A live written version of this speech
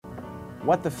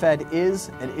what the Fed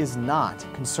is and is not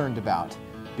concerned about,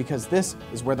 because this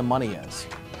is where the money is.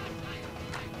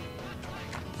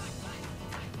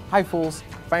 Hi, fools.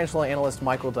 Financial analyst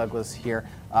Michael Douglas here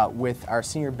with our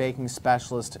senior banking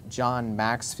specialist, John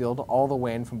Maxfield, all the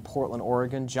way in from Portland,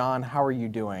 Oregon. John, how are you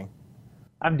doing?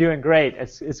 I'm doing great.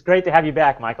 It's great to have you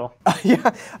back, Michael.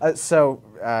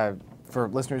 For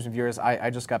listeners and viewers, I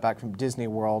just got back from Disney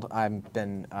World. I've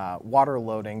been water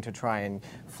loading to try and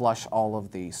flush all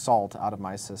of the salt out of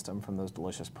my system from those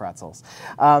delicious pretzels.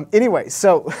 John's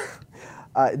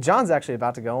actually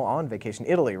about to go on vacation,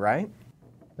 Italy, right?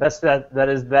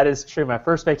 That is true. My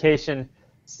first vacation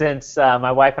since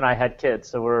my wife and I had kids,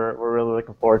 so we're really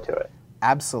looking forward to it.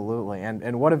 Absolutely,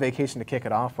 and what a vacation to kick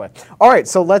it off with. All right,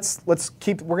 so we're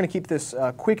going to keep this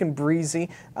quick and breezy.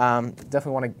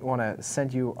 Definitely want to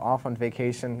send you off on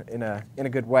vacation in a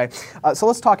good way. So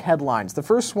let's talk headlines. The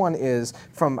first one is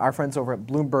from our friends over at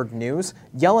Bloomberg News.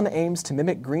 Yellen aims to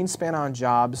mimic Greenspan on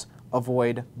jobs,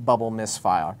 avoid bubble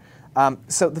misfire.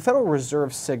 So the Federal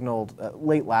Reserve signaled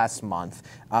late last month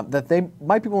that they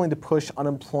might be willing to push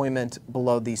unemployment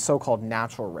below the so-called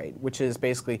natural rate, which is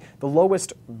basically the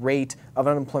lowest rate of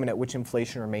unemployment at which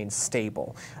inflation remains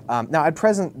stable. Now, at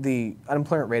present, the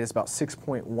unemployment rate is about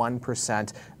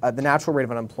 6.1%. The natural rate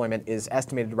of unemployment is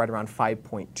estimated right around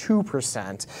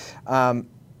 5.2%.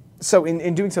 So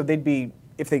in doing so,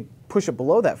 if they push it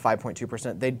below that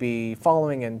 5.2%, they'd be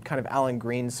following in kind of Alan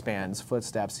Greenspan's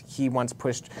footsteps. He once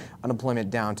pushed unemployment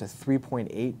down to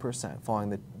 3.8% following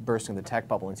the bursting of the tech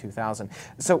bubble in 2000.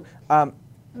 So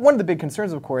one of the big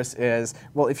concerns, of course, is,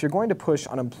 well, if you're going to push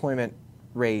unemployment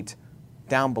rate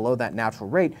down below that natural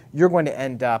rate, you're going to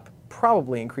end up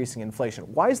probably increasing inflation.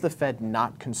 Why is the Fed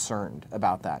not concerned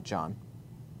about that, John?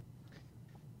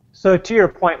 So to your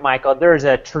point, Michael, there's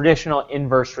a traditional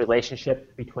inverse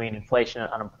relationship between inflation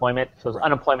and unemployment. So as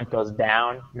unemployment goes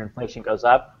down, your inflation goes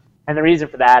up. And the reason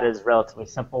for that is relatively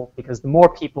simple, because the more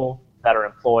people that are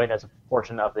employed as a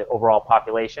proportion of the overall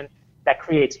population, that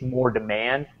creates more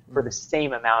demand for the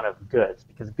same amount of goods,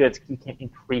 because you can't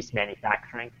increase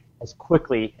manufacturing as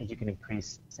quickly as you can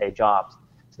increase, say, jobs.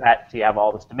 So you have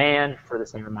all this demand for the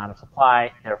same amount of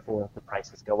supply, therefore the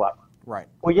prices go up. Right.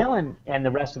 Well, Yellen and the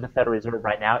rest of the Federal Reserve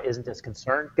right now isn't as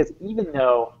concerned, because even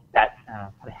though that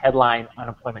headline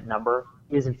unemployment number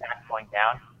is in fact going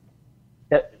down,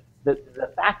 the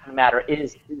fact of the matter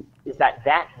is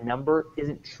that number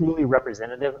isn't truly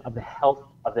representative of the health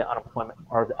of the unemployment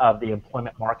or of the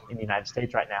employment market in the United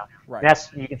States right now. Right. And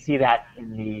you can see that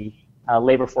in the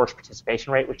labor force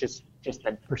participation rate, which is just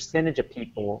the percentage of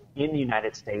people in the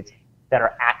United States that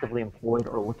are actively employed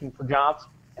or looking for jobs.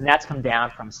 And that's come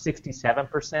down from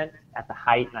 67% at the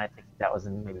height, and I think that was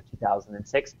in maybe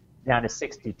 2006, down to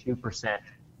 62%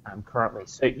 currently.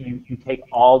 So you take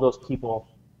all those people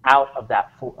out of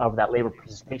that labor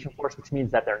participation force, which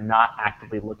means that they're not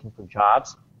actively looking for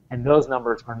jobs, and those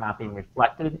numbers are not being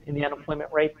reflected in the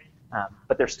unemployment rate,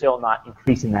 but they're still not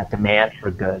increasing that demand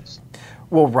for goods.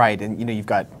 Well, right, and you've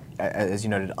got, as you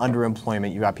noted,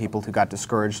 underemployment. You got people who got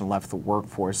discouraged and left the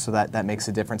workforce, so that makes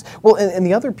a difference. Well, and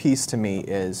the other piece to me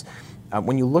is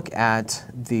when you look at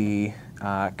the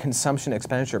consumption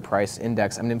expenditure price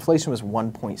index. I mean, inflation was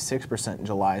 1.6% in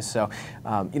July. So,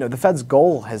 the Fed's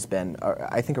goal has been,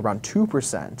 I think, around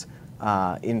 2%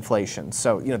 inflation.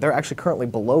 So, they're actually currently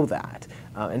below that,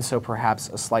 and so perhaps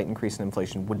a slight increase in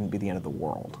inflation wouldn't be the end of the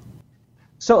world.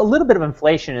 So, a little bit of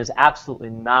inflation is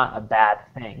absolutely not a bad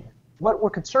thing. What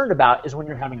we're concerned about is when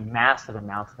you're having massive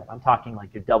amounts of it. I'm talking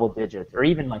like your double digits, or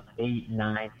even like 8,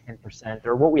 9, 10%,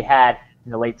 or what we had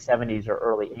in the late 70s or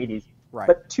early 80s. Right.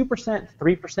 But 2%,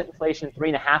 3% inflation,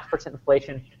 3.5%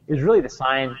 inflation is really the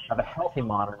sign of a healthy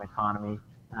modern economy.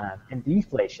 And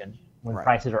deflation, when Right.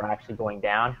 prices are actually going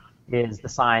down, is the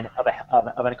sign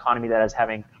of an economy that is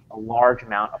having a large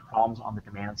amount of problems on the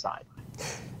demand side.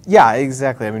 Yeah,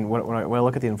 exactly. I mean, when I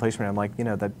look at the inflation rate, I'm like,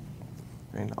 that.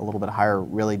 A little bit higher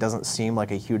really doesn't seem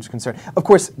like a huge concern. Of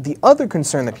course, the other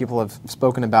concern that people have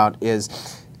spoken about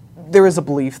is there is a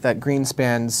belief that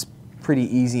Greenspan's pretty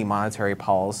easy monetary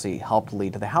policy helped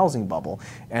lead to the housing bubble,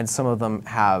 and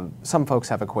some folks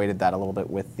have equated that a little bit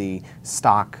with the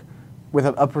stock, with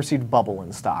a perceived bubble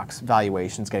in stocks,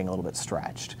 valuations getting a little bit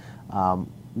stretched.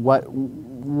 Why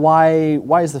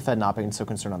is the Fed not being so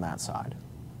concerned on that side?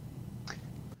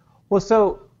 Well,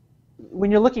 so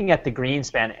when you're looking at the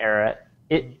Greenspan era,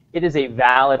 it is a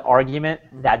valid argument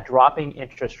that dropping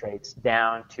interest rates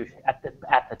down to, at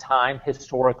the time,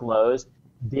 historic lows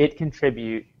did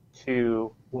contribute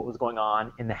to what was going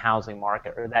on in the housing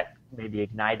market, or that maybe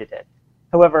ignited it.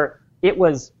 However, it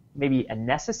was maybe a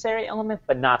necessary element,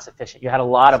 but not sufficient. You had a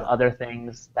lot of other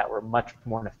things that were much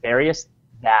more nefarious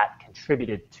that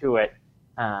contributed to it,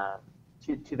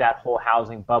 to that whole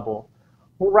housing bubble.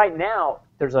 Well, right now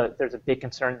there's a big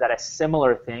concern that a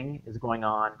similar thing is going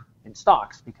on in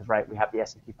stocks because we have the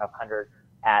S&P 500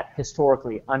 at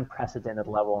historically unprecedented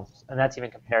levels, and that's even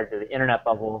compared to the internet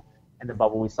bubble and the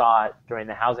bubble we saw during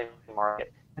the housing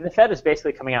market. And the Fed is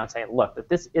basically coming out and saying, look, that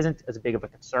this isn't as big of a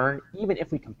concern, even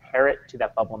if we compare it to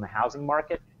that bubble in the housing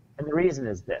market. And the reason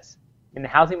is this. In the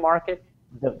housing market,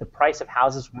 the price of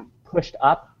houses were pushed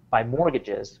up by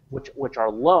mortgages, which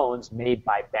are loans made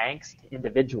by banks to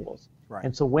individuals. Right.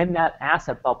 And so when that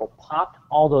asset bubble popped,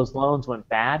 all those loans went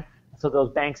bad. So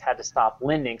those banks had to stop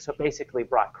lending. So it basically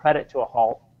brought credit to a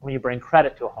halt. When you bring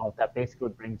credit to a halt, that basically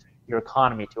brings your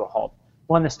economy to a halt.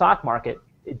 Well, in the stock market,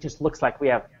 it just looks like we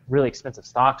have really expensive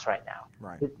stocks right now.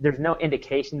 Right. There's no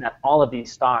indication that all of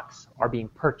these stocks are being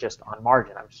purchased on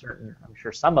margin. I'm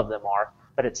sure some of them are,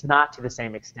 but it's not to the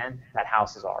same extent that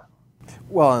houses are.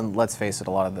 Well, and let's face it,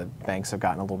 a lot of the banks have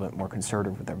gotten a little bit more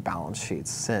conservative with their balance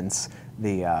sheets since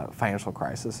the financial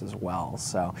crisis as well.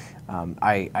 So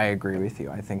I agree with you.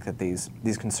 I think that these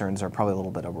concerns are probably a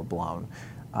little bit overblown.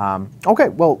 Okay,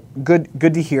 well,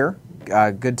 good to hear.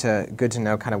 Good to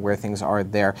know kind of where things are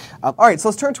there. All right, so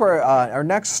let's turn to our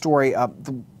next story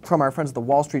from our friends at the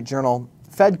Wall Street Journal.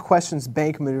 Fed questions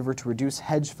bank maneuver to reduce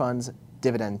hedge funds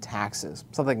dividend taxes,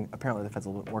 something apparently the Fed's a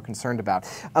little bit more concerned about.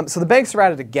 So the banks are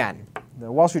at it again.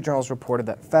 The Wall Street Journal has reported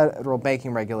that federal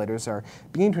banking regulators are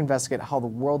beginning to investigate how the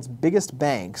world's biggest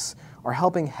banks are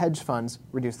helping hedge funds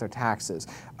reduce their taxes.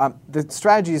 The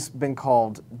strategy has been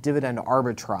called dividend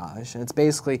arbitrage, and it's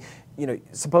basically,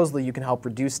 supposedly you can help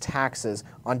reduce taxes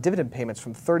on dividend payments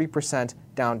from 30%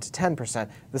 down to 10%.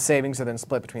 The savings are then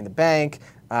split between the bank,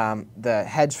 the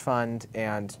hedge fund,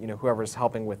 and whoever's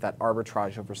helping with that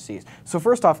arbitrage overseas. So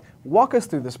first off, walk us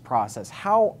through this process.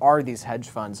 How are these hedge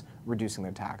funds reducing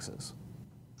their taxes?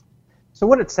 So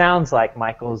what it sounds like,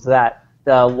 Michael, is that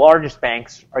the largest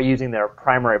banks are using their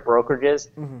primary brokerages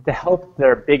to help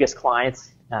their biggest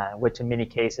clients, which in many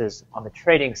cases on the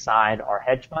trading side are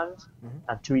hedge funds,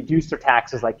 to reduce their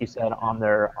taxes, like you said, on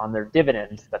their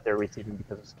dividends that they're receiving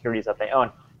because of securities that they own.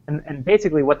 And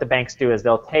basically what the banks do is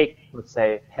they'll take, let's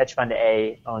say, hedge fund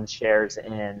A owns shares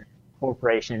in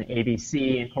corporation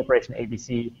ABC, and corporation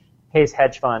ABC pays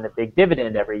hedge fund a big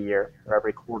dividend every year or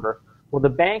every quarter. Well, the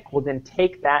bank will then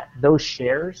take those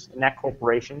shares in that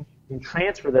corporation and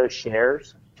transfer those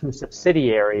shares to a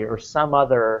subsidiary or some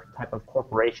other type of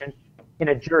corporation in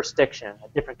a jurisdiction, a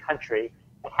different country,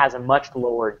 that has a much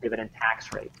lower dividend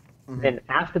tax rate. Then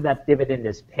after that dividend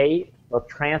is paid, they'll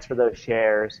transfer those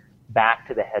shares back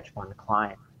to the hedge fund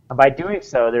client. And by doing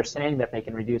so, they're saying that they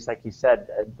can reduce, like you said,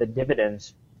 the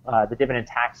dividend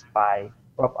tax by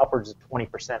upwards of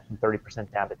 20% from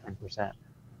 30% down to 10%.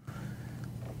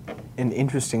 An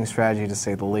interesting strategy, to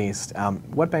say the least.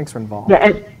 What banks are involved?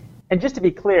 Yeah, and just to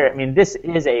be clear, this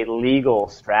is a legal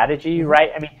strategy,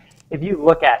 right? If you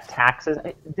look at taxes,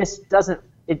 this doesn't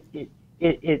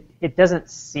it doesn't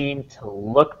seem to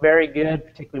look very good,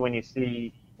 particularly when you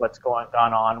see what's gone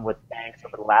on with banks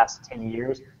over the last 10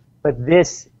 years. But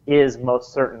this is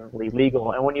most certainly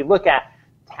legal. And when you look at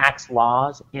tax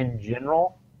laws in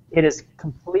general, it is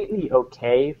completely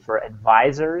okay for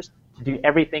advisors to do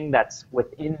everything that's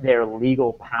within their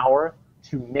legal power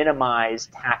to minimize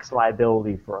tax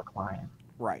liability for a client.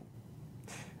 Right.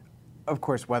 Of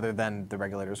course, whether then the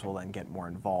regulators will then get more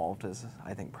involved is,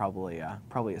 I think, probably a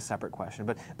separate question.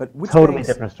 But which totally banks,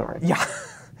 different story. Yeah,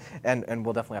 and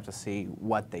we'll definitely have to see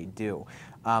what they do.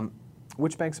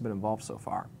 Which banks have been involved so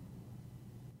far?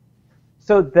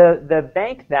 So the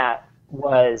bank that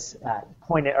was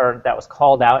that was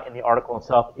called out in the article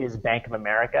itself is Bank of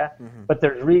America, but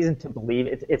there's reason to believe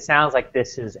it sounds like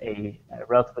this is a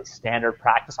relatively standard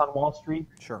practice on Wall Street.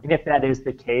 Sure. And if that is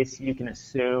the case, you can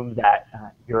assume that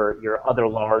your other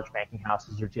large banking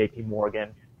houses, your J.P.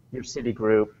 Morgan, your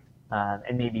Citigroup,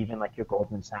 and maybe even like your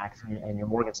Goldman Sachs and your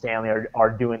Morgan Stanley are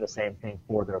doing the same thing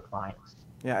for their clients.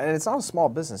 Yeah, and it's not a small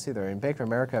business either. Bank of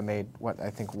America made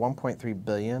 $1.3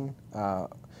 billion.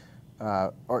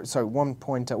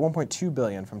 1.2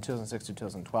 billion from 2006 to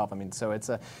 2012. So it's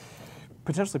a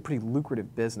potentially pretty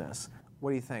lucrative business. What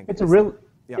do you think? It's a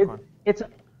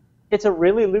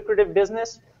really lucrative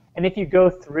business. And if you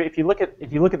look at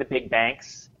the big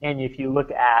banks and if you look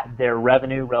at their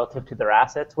revenue relative to their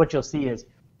assets, what you'll see is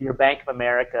your Bank of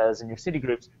Americas and your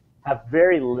Citigroups have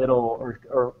very little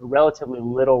or relatively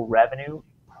little revenue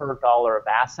per dollar of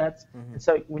assets. And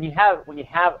so when you have an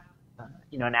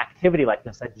activity like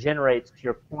this that generates, to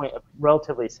your point, a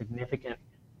relatively significant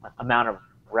amount of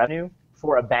revenue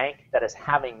for a bank that is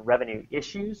having revenue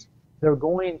issues, they're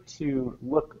going to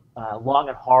look long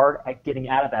and hard at getting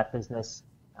out of that business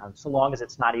so long as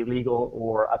it's not illegal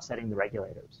or upsetting the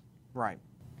regulators. Right.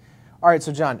 All right,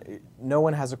 so John, no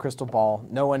one has a crystal ball,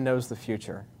 no one knows the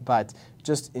future, but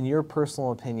just in your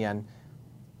personal opinion,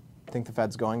 think the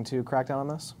Fed's going to crack down on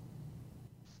this?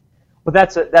 Well,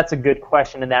 that's a good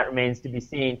question, and that remains to be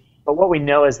seen. But what we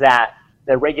know is that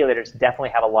the regulators definitely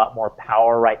have a lot more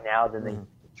power right now than they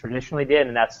traditionally did,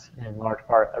 and that's in large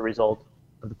part a result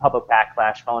of the public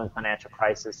backlash following the financial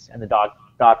crisis and the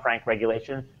Dodd-Frank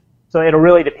regulation. So it'll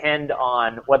really depend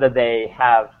on whether they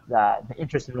have the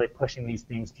interest in really pushing these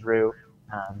things through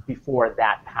before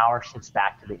that power shifts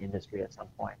back to the industry at some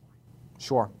point.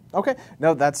 Sure. Okay.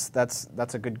 No, that's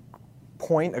a good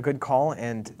point, a good call,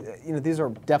 and these are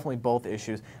definitely both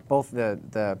issues, both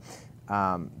the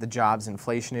jobs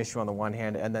inflation issue on the one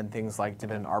hand, and then things like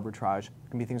dividend arbitrage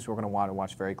can be things we're going to want to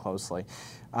watch very closely.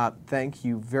 Thank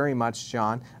you very much,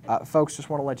 John. Folks, just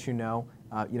want to let you know,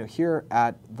 here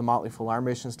at The Motley Fool, our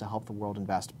mission is to help the world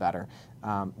invest better.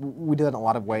 We do that in a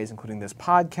lot of ways, including this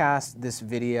podcast, this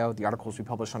video, the articles we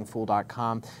publish on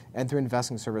Fool.com, and through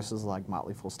investing services like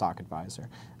Motley Fool Stock Advisor.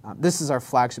 This is our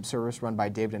flagship service run by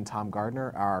David and Tom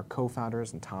Gardner, our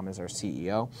co-founders, and Tom is our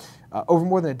CEO. Over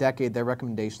more than a decade, their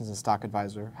recommendations in Stock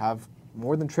Advisor have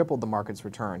more than tripled the market's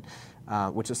return,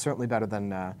 which is certainly better than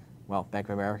Bank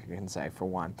of America can say, for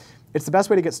one. It's the best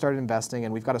way to get started investing,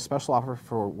 and we've got a special offer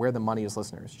for Where the Money Is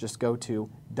listeners. Just go to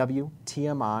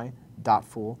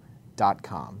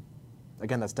WTMI.fool.com.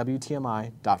 Again, that's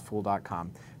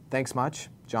WTMI.fool.com. Thanks much.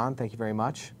 John, thank you very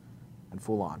much, and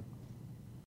Fool on.